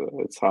 but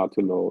it's hard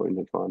to know in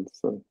advance.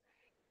 So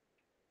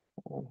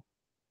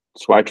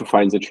try to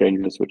find the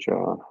changes which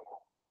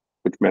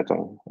matter,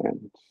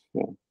 and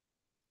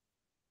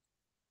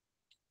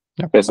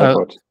best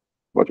effort,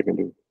 what you can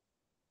do.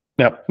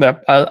 Yeah.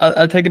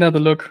 I'll take another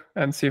look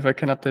and see if I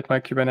can update my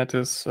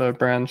Kubernetes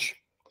branch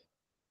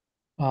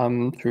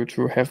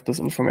to have this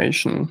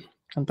information,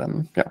 and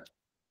then yeah,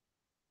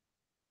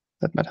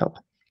 that might help.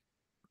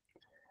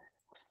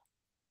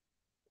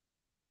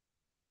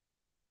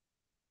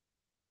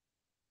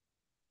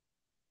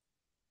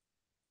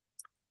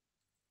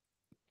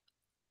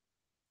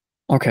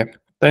 Okay,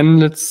 then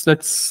let's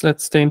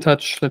stay in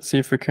touch. Let's see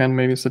if we can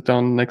maybe sit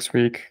down next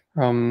week.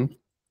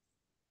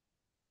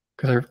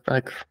 Because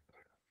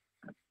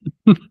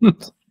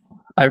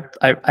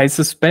I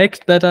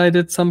suspect that I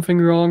did something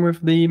wrong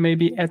with the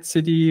maybe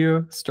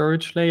etcd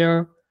storage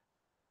layer.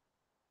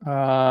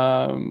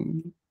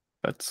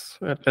 But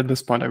at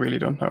this point, I really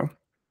don't know.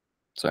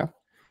 So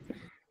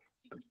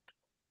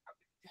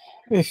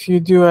if you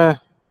do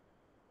a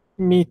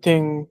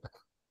meeting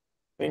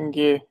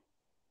thingy,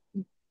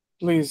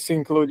 please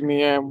include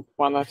me. I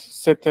wanna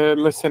sit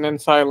listen in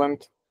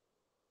silent.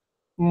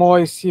 More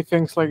I see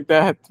things like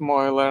that,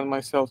 more I learn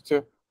myself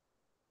too.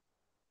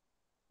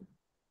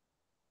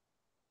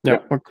 yeah,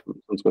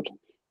 Sounds good.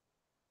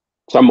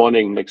 Some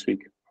morning next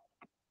week,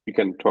 we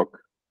can talk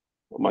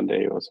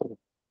Monday or so.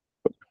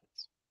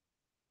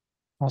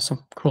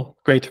 Awesome, cool,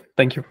 great,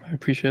 thank you. I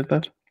appreciate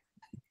that.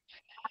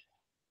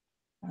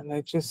 And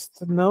I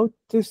just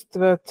noticed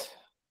that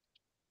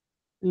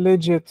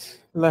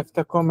Legit left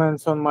a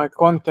comments on my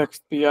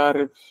context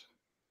PR,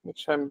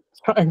 which I'm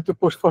trying to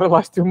push for the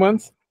last 2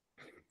 months.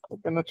 I'm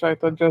gonna try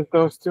to adjust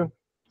those two.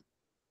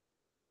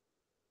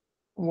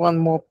 One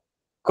more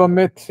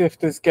commit if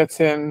this gets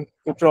in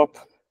to drop.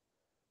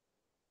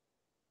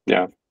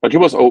 Yeah, but he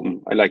was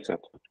open. I like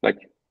that.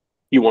 Like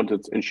he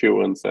wanted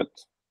insurance that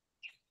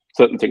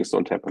certain things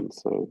don't happen.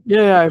 So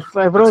yeah,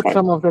 I wrote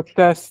some of the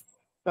tests,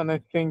 and I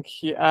think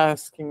he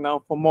asking now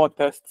for more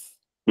tests.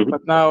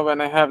 But now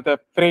when I have the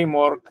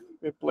framework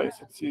in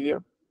place, it's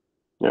easier.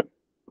 Yeah.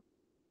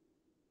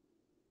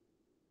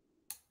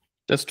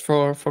 Just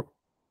for a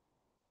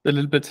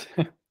little bit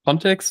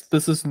context,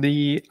 this is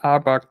the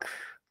RBAC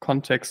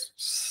context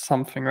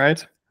something,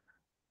 right?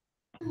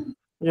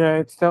 Yeah,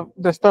 it's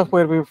the stuff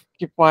where we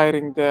keep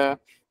wiring the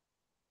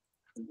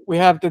we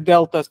have the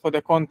deltas for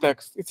the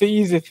context. It's an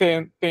easy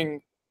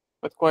thing,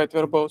 but quite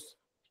verbose.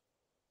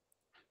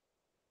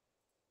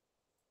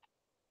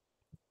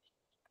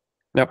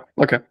 Yep.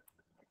 Okay.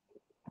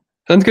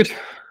 Sounds good.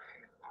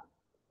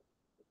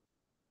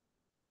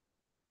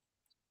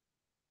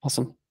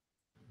 Awesome.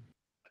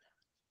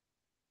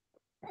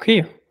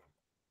 Okay.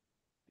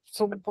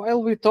 So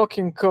while we're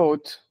talking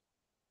code,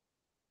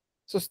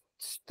 so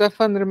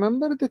Stefan,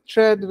 remember the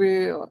thread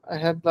I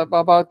had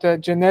about a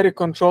generic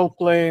control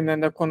plane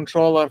and a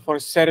controller for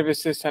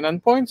services and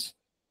endpoints?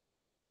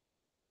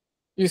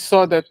 You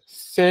saw that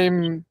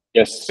same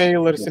Yes.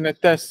 failures in the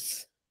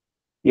tests.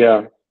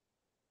 Yeah.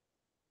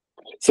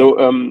 So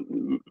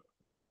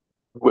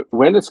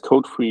when is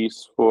code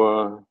freeze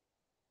for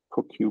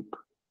Cube?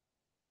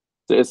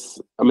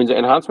 The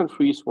enhancement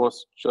freeze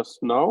was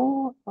just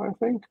now, I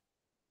think.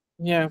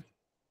 Yeah.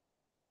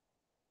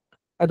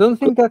 I don't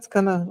think that's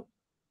gonna.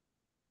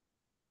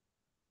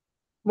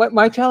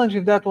 My challenge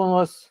with that one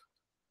was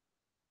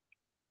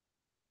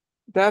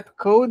that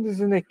code is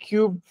in a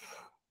Cube.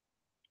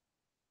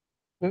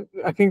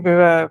 I think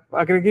the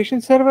aggregation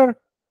server.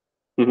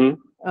 Mm-hmm.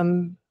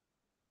 And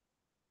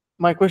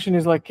my question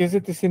is like, is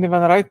it in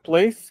even the right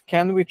place?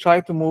 Can we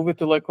try to move it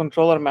to like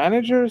controller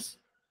managers?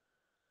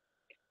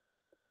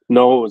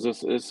 No,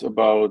 this is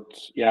about,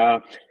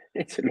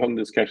 it's a long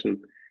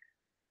discussion.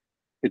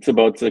 It's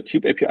about the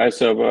Cube API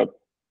server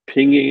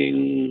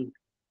pinging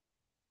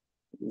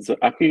the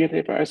aggregate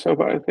API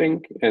server, I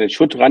think, and it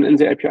should run in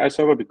the API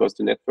server because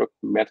the network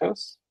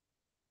matters.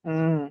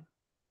 Mm.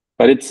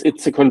 But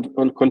it's a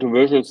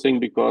controversial thing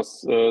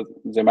because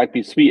there might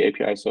be 3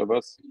 API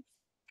servers,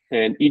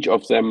 and each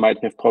of them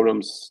might have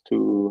problems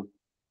to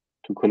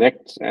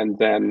connect, and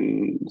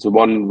then the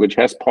one which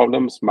has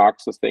problems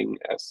marks the thing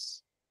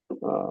as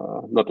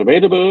not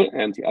available,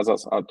 and the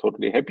others are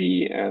totally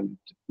happy and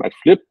might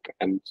flip,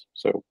 and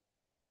so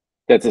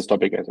that's this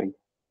topic, I think.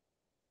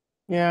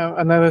 Yeah,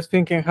 and I was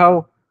thinking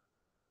how,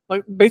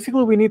 like,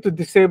 basically we need to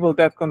disable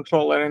that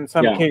controller in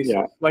some cases,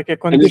 like a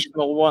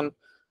conditional one.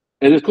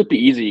 And it could be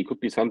easy. It could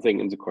be something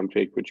in the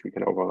config which we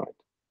can override.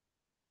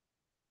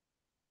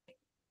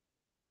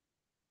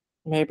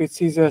 Maybe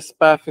it's easiest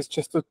path is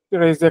just to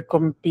raise a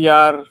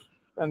PR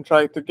and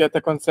try to get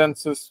a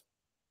consensus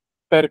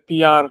per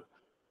PR.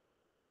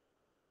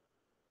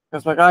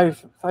 Because like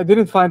I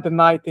didn't find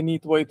a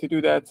neat way to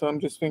do that, so I'm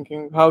just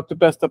thinking how to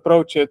best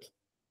approach it.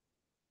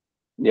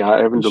 Yeah,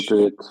 I haven't looked at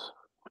it.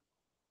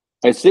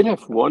 I still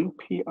have one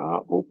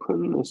PR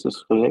open. Is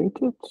this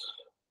related?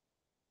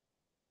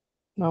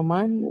 No,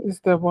 mine is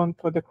the one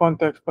for the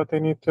context, but I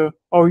need to.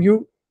 Oh,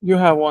 you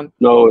have one.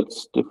 No,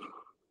 it's the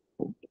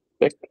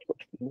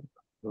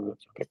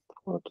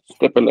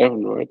step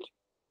 11, right?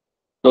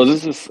 No,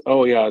 this is.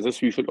 Oh yeah,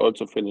 this we should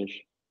also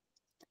finish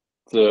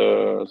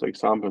the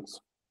examples.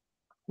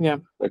 Yeah.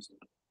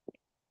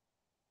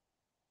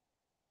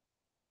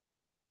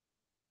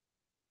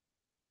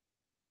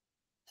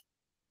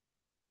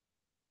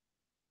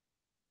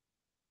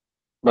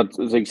 But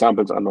the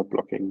examples are not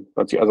blocking.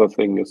 But the other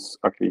thing is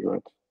ugly,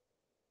 right?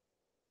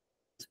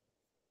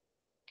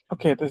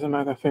 Okay, it doesn't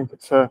matter. I think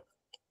it's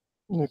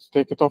let's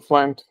take it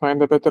offline to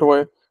find a better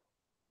way.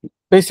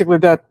 Basically,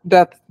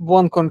 that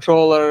one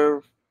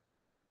controller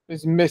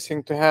is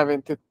missing to have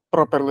it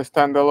properly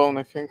stand alone,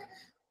 I think.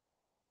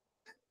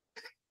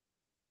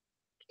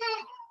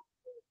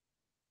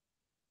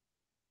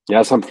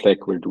 Yeah, some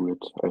flag will do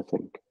it, I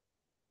think.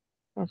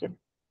 Okay.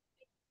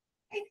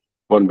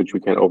 One which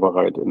we can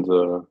override in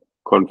the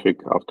config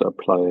after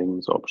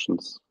applying the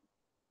options,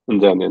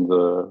 and then in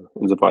the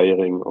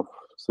wiring of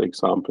the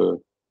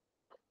example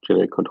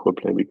generic control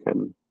plane we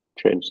can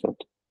change that.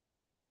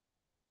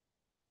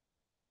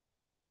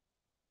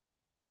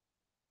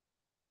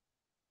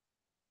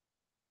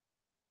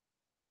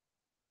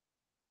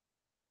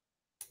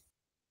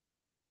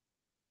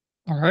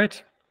 All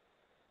right.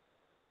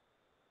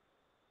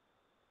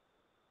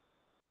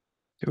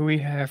 Do we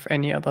have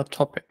any other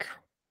topic?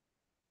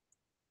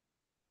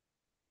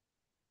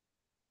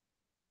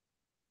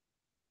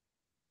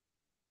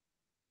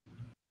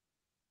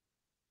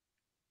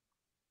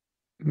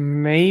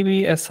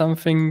 Maybe as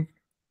something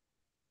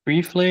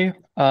briefly,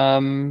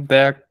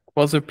 there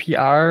was a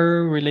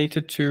PR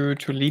related to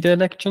leader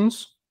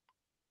elections,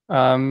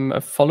 a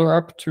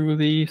follow-up to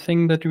the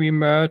thing that we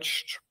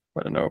merged,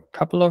 I don't know, a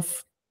couple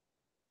of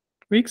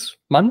weeks,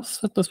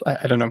 months at this,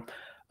 I don't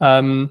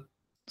know.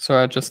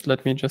 So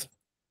let me just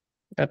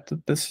add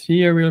this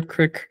here real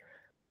quick.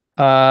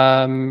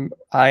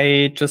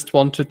 I just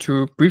wanted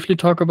to briefly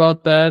talk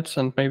about that,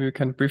 and maybe we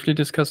can briefly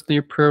discuss the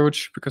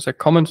approach because I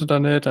commented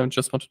on it. I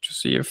just wanted to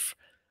see if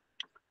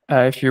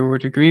you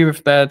would agree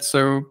with that.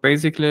 So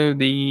basically,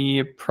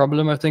 the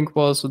problem I think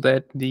was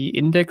that the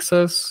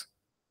indexes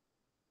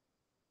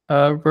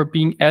were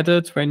being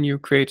added when you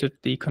created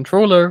the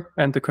controller,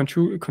 and the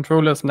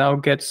controllers now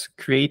get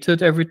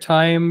created every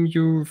time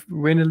you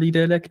win a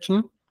leader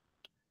election.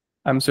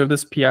 So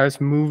this PR is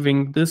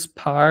moving this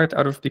part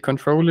out of the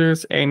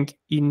controllers and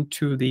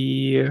into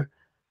the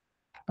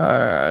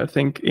I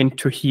think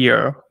into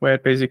here, where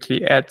it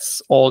basically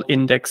adds all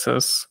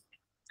indexes.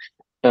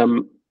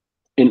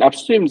 In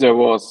Upstream, there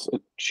was a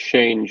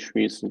change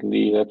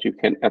recently that you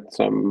can add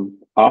them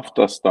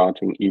after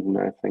starting even,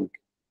 I think.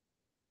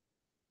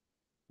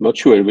 Not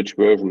sure in which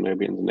version,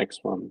 maybe in the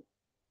next one.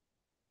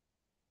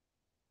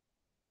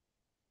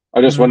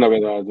 I just wonder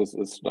whether this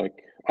is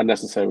like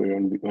unnecessary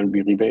when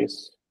we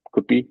rebase.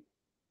 Could be.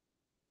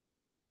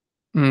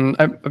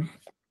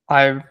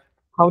 I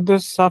How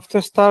does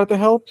after start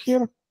help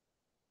here?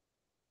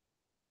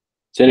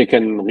 Then you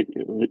can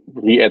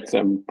re-add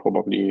them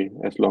probably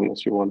as long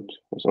as you want,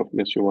 as often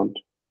as you want.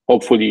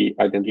 Hopefully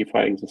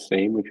identifying the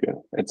same if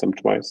you add them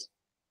twice.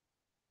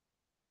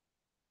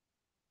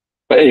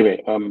 But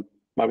anyway,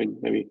 Marvin,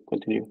 maybe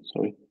continue.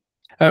 Sorry.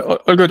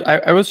 All good.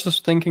 I was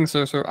just thinking.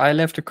 So I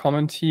left a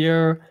comment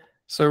here.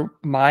 So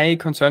my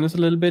concern is a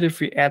little bit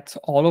if we add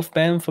all of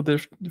them for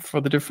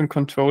the different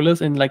controllers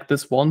in like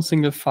this one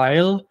single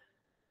file,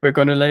 we're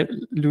gonna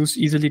lose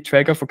easily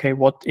track of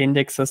what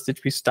indexes did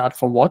we start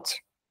for what.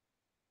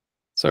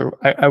 So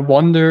I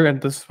wonder,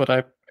 and this is what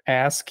I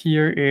ask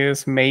here,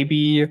 is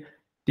maybe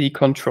the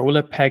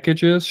controller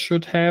packages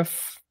should have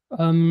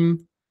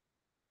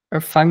a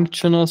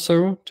function or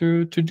so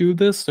to do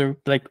this. So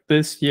like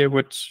this here,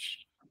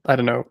 which I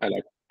don't know.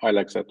 I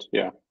like that.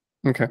 Yeah.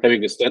 Okay.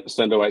 Having a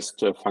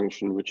standardized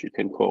function which you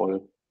can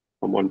call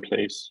from one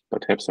place,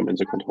 but have some in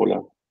the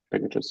controller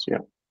packages. Yeah.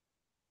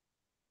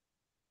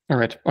 All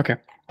right. Okay.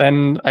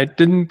 Then I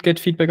didn't get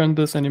feedback on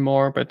this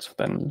anymore, but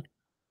then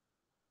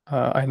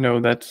I know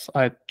that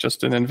I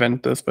just didn't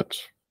invent this, but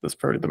that's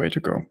probably the way to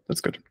go.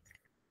 That's good.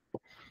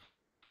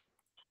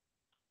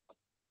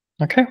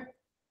 Okay.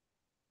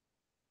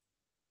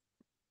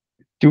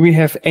 Do we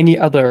have any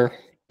other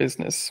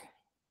business?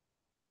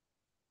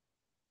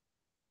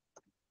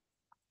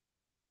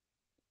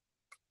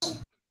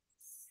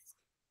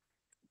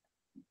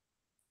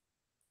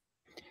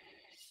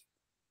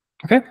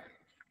 Okay,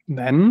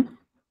 then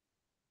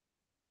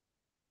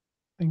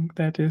I think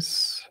that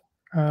is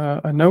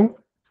a no.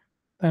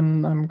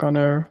 Then I'm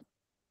gonna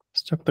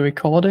stop the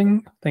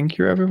recording. Thank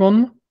you,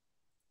 everyone.